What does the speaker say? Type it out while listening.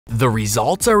The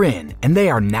results are in, and they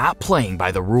are not playing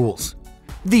by the rules.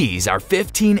 These are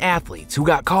 15 athletes who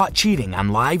got caught cheating on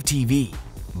live TV.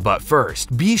 But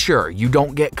first, be sure you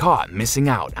don't get caught missing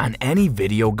out on any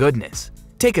video goodness.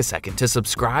 Take a second to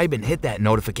subscribe and hit that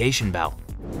notification bell.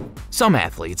 Some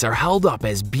athletes are held up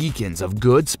as beacons of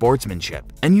good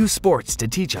sportsmanship and use sports to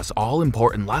teach us all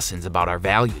important lessons about our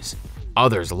values.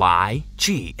 Others lie,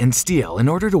 cheat, and steal in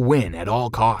order to win at all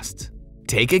costs.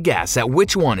 Take a guess at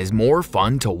which one is more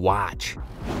fun to watch.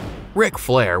 Ric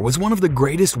Flair was one of the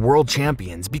greatest world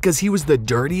champions because he was the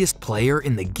dirtiest player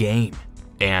in the game.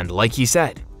 And like he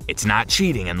said, it's not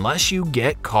cheating unless you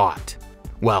get caught.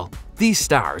 Well, these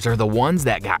stars are the ones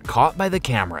that got caught by the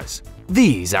cameras.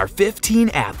 These are 15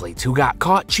 athletes who got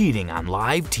caught cheating on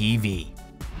live TV.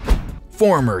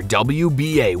 Former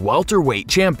WBA welterweight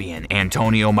champion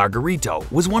Antonio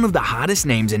Margarito was one of the hottest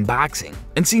names in boxing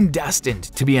and seemed destined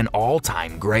to be an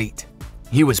all-time great.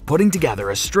 He was putting together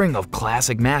a string of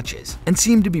classic matches and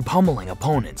seemed to be pummeling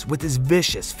opponents with his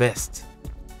vicious fists.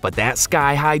 But that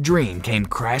sky-high dream came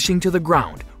crashing to the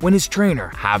ground when his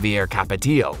trainer Javier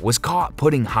Capetillo was caught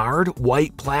putting hard,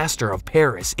 white plaster of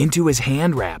Paris into his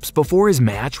hand wraps before his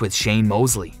match with Shane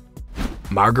Mosley.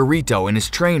 Margarito and his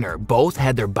trainer both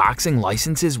had their boxing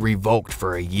licenses revoked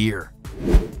for a year.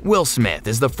 Will Smith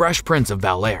is the Fresh Prince of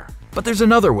Bel-Air, but there's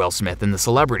another Will Smith in the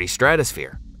celebrity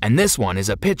stratosphere, and this one is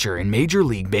a pitcher in Major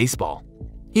League Baseball.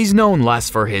 He's known less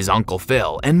for his Uncle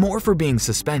Phil and more for being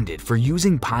suspended for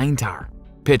using pine tar.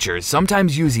 Pitchers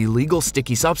sometimes use illegal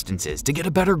sticky substances to get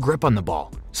a better grip on the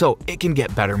ball, so it can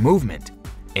get better movement.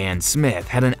 And Smith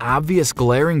had an obvious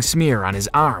glaring smear on his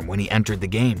arm when he entered the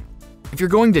game. If you're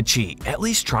going to cheat, at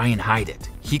least try and hide it.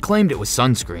 He claimed it was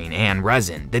sunscreen and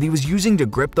resin that he was using to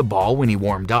grip the ball when he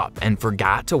warmed up and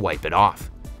forgot to wipe it off.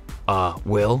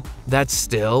 Will, that's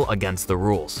still against the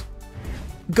rules.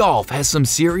 Golf has some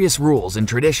serious rules and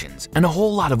traditions and a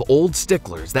whole lot of old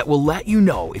sticklers that will let you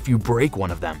know if you break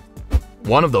one of them.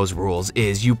 One of those rules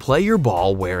is you play your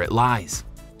ball where it lies.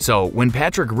 So when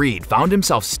Patrick Reed found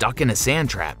himself stuck in a sand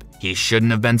trap, he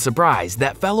shouldn't have been surprised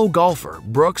that fellow golfer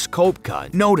Brooks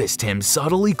Koepka noticed him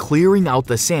subtly clearing out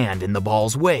the sand in the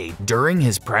ball's way during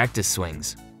his practice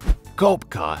swings.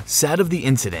 Koepka said of the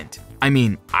incident,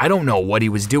 I don't know what he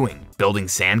was doing, building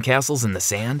sandcastles in the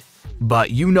sand,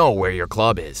 but you know where your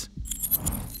club is.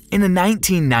 In a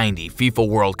 1990 FIFA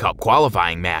World Cup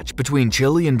qualifying match between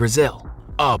Chile and Brazil,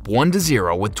 up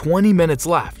 1-0 with 20 minutes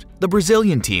left, the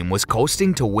Brazilian team was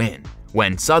coasting to win,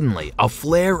 when suddenly a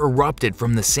flare erupted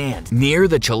from the sand near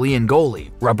the Chilean goalie,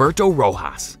 Roberto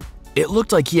Rojas. It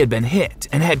looked like he had been hit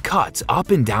and had cuts up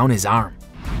and down his arm.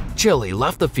 Chile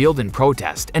left the field in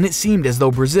protest and it seemed as though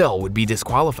Brazil would be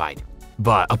disqualified.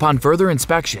 But upon further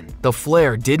inspection, the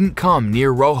flare didn't come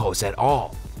near Rojas at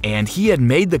all, and he had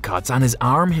made the cuts on his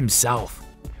arm himself.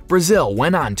 Brazil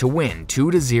went on to win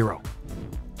 2-0.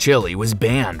 Chile was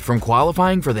banned from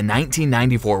qualifying for the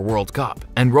 1994 World Cup,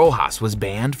 and Rojas was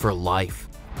banned for life.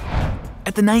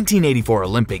 At the 1984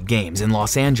 Olympic Games in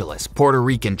Los Angeles, Puerto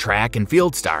Rican track and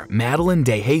field star Madeline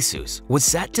De Jesus was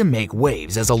set to make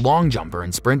waves as a long jumper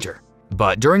and sprinter.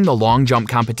 But during the long jump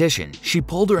competition, she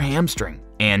pulled her hamstring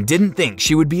and didn't think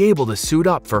she would be able to suit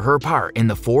up for her part in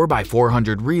the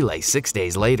 4x400 relay 6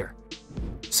 days later.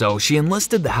 So she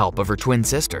enlisted the help of her twin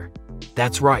sister.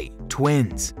 That's right,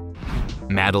 twins.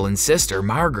 Madeline's sister,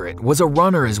 Margaret, was a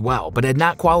runner as well but had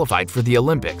not qualified for the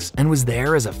Olympics and was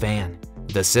there as a fan.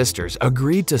 The sisters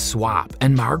agreed to swap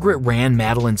and Margaret ran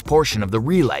Madeline's portion of the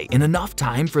relay in enough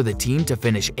time for the team to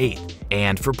finish 8th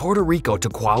and for Puerto Rico to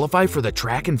qualify for the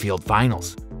track and field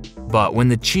finals. But when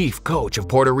the chief coach of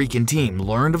Puerto Rican team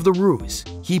learned of the ruse,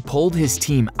 he pulled his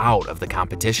team out of the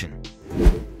competition.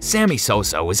 Sammy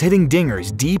Sosa was hitting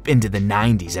dingers deep into the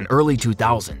 90s and early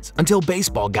 2000s until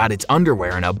baseball got its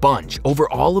underwear in a bunch over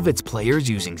all of its players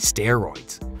using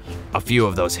steroids. A few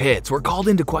of those hits were called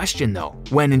into question though,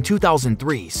 when in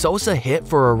 2003 Sosa hit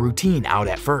for a routine out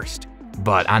at first.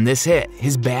 But on this hit,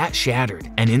 his bat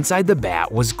shattered and inside the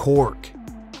bat was cork.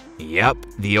 Yep,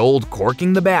 the old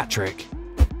corking the bat trick.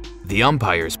 The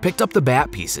umpires picked up the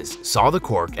bat pieces, saw the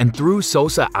cork, and threw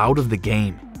Sosa out of the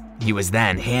game. He was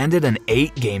then handed an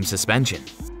 8-game suspension.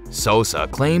 Sosa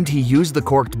claimed he used the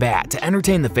corked bat to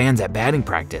entertain the fans at batting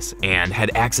practice and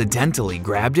had accidentally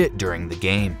grabbed it during the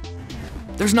game.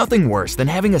 There's nothing worse than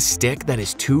having a stick that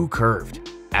is too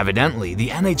curved. Evidently, the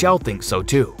NHL thinks so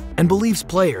too, and believes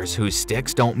players whose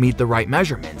sticks don't meet the right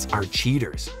measurements are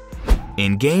cheaters.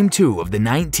 In Game 2 of the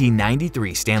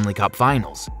 1993 Stanley Cup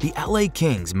Finals, the LA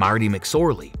Kings' Marty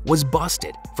McSorley was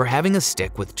busted for having a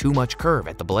stick with too much curve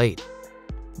at the blade.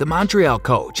 The Montreal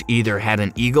coach either had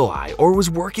an eagle eye or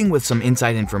was working with some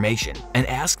inside information and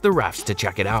asked the refs to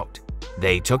check it out.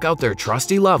 They took out their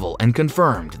trusty level and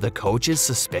confirmed the coach's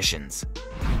suspicions.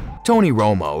 Tony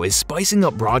Romo is spicing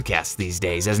up broadcasts these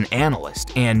days as an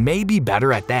analyst and may be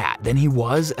better at that than he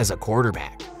was as a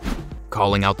quarterback.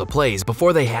 Calling out the plays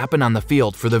before they happen on the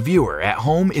field for the viewer at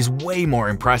home is way more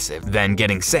impressive than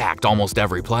getting sacked almost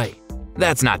every play.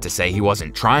 That's not to say he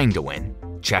wasn't trying to win.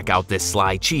 Check out this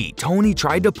sly cheat Tony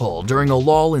tried to pull during a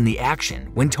lull in the action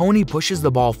when Tony pushes the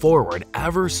ball forward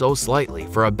ever so slightly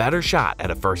for a better shot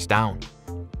at a first down.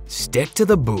 Stick to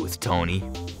the booth, Tony.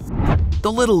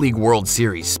 The Little League World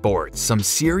Series sports some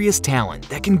serious talent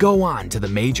that can go on to the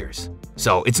majors.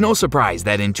 So it's no surprise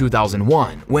that in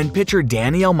 2001, when pitcher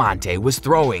Danny Almonte was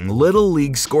throwing Little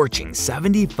League scorching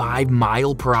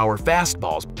 75-mile-per-hour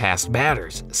fastballs past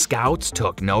batters, scouts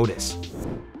took notice.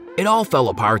 It all fell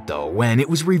apart though when it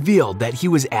was revealed that he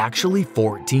was actually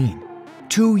 14,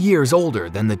 2 years older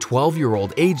than the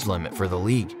 12-year-old age limit for the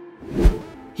league.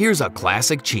 Here's a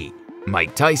classic cheat.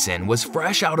 Mike Tyson was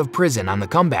fresh out of prison on the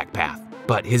comeback path,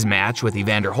 but his match with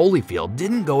Evander Holyfield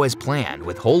didn't go as planned,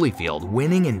 with Holyfield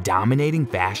winning in dominating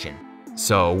fashion.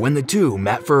 So when the two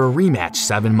met for a rematch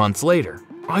 7 months later,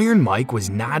 Iron Mike was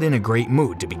not in a great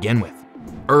mood to begin with.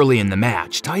 Early in the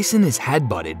match, Tyson is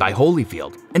headbutted by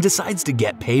Holyfield and decides to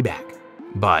get payback.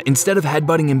 But instead of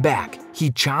headbutting him back,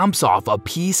 he chomps off a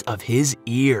piece of his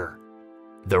ear.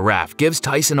 The ref gives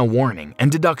Tyson a warning and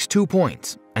deducts 2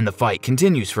 points, and the fight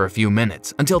continues for a few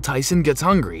minutes until Tyson gets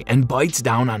hungry and bites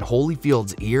down on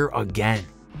Holyfield's ear again.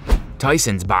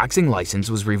 Tyson's boxing license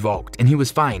was revoked and he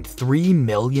was fined $3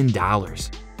 million.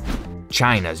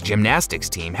 China's gymnastics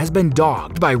team has been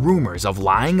dogged by rumors of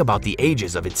lying about the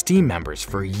ages of its team members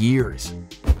for years.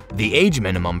 The age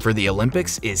minimum for the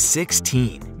Olympics is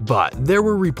 16, but there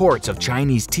were reports of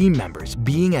Chinese team members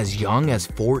being as young as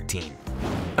 14.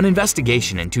 An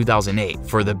investigation in 2008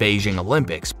 for the Beijing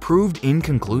Olympics proved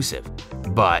inconclusive,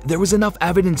 but there was enough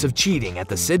evidence of cheating at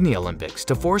the Sydney Olympics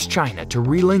to force China to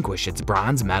relinquish its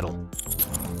bronze medal.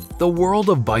 The world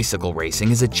of bicycle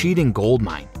racing is a cheating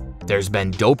goldmine. There's been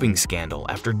doping scandal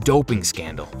after doping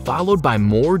scandal, followed by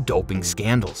more doping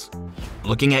scandals.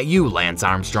 Looking at you, Lance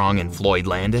Armstrong and Floyd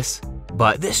Landis.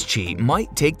 But this cheat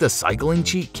might take the cycling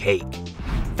cheat cake.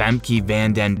 Femke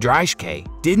van den Drijke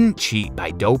didn't cheat by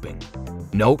doping.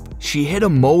 Nope, she hit a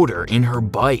motor in her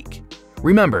bike.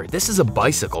 Remember, this is a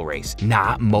bicycle race,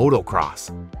 not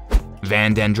motocross.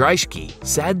 Van den Drijke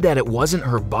said that it wasn't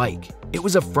her bike, it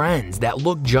was a friend's that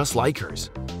looked just like hers.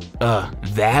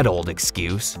 That old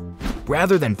excuse.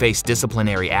 Rather than face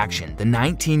disciplinary action, the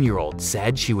 19-year-old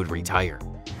said she would retire.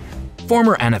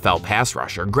 Former NFL pass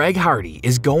rusher Greg Hardy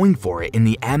is going for it in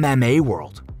the MMA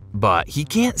world, but he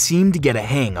can't seem to get a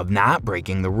hang of not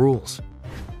breaking the rules.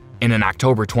 In an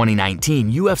October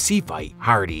 2019 UFC fight,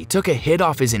 Hardy took a hit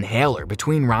off his inhaler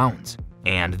between rounds,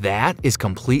 and that is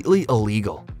completely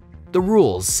illegal. The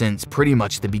rules since pretty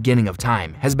much the beginning of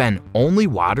time has been only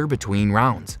water between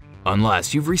rounds,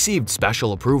 unless you've received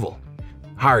special approval.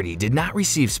 Hardy did not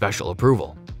receive special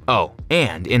approval. Oh,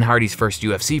 and in Hardy's first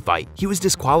UFC fight, he was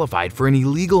disqualified for an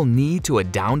illegal knee to a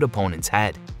downed opponent's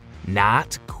head.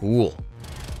 Not cool.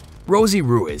 Rosie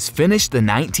Ruiz finished the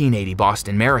 1980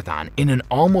 Boston Marathon in an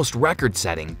almost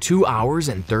record-setting 2 hours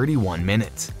and 31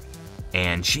 minutes.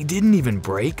 And she didn't even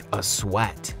break a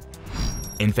sweat.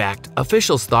 In fact,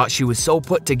 officials thought she was so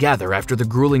put together after the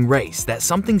grueling race that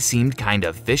something seemed kind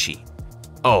of fishy.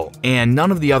 Oh, and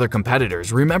none of the other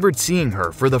competitors remembered seeing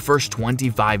her for the first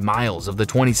 25 miles of the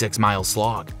 26-mile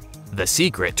slog. The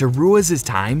secret to Ruiz's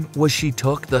time was she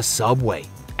took the subway.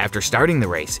 After starting the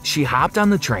race, she hopped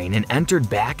on the train and entered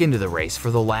back into the race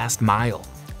for the last mile.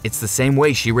 It's the same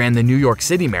way she ran the New York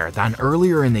City Marathon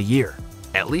earlier in the year.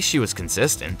 At least she was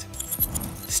consistent.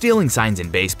 Stealing signs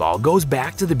in baseball goes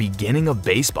back to the beginning of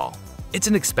baseball. It's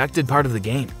an expected part of the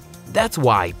game. That's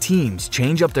why teams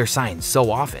change up their signs so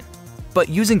often. But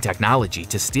using technology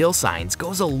to steal signs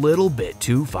goes a little bit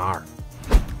too far.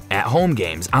 At home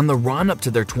games on the run-up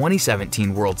to their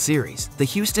 2017 World Series, the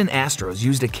Houston Astros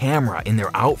used a camera in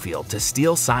their outfield to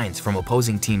steal signs from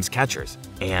opposing teams' catchers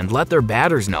and let their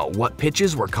batters know what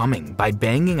pitches were coming by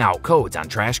banging out codes on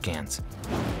trash cans.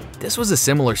 This was a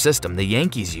similar system the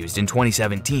Yankees used in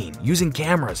 2017, using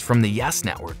cameras from the Yes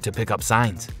Network to pick up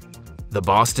signs. The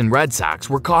Boston Red Sox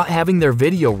were caught having their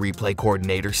video replay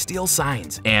coordinator steal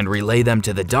signs and relay them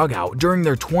to the dugout during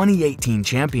their 2018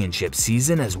 championship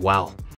season as well.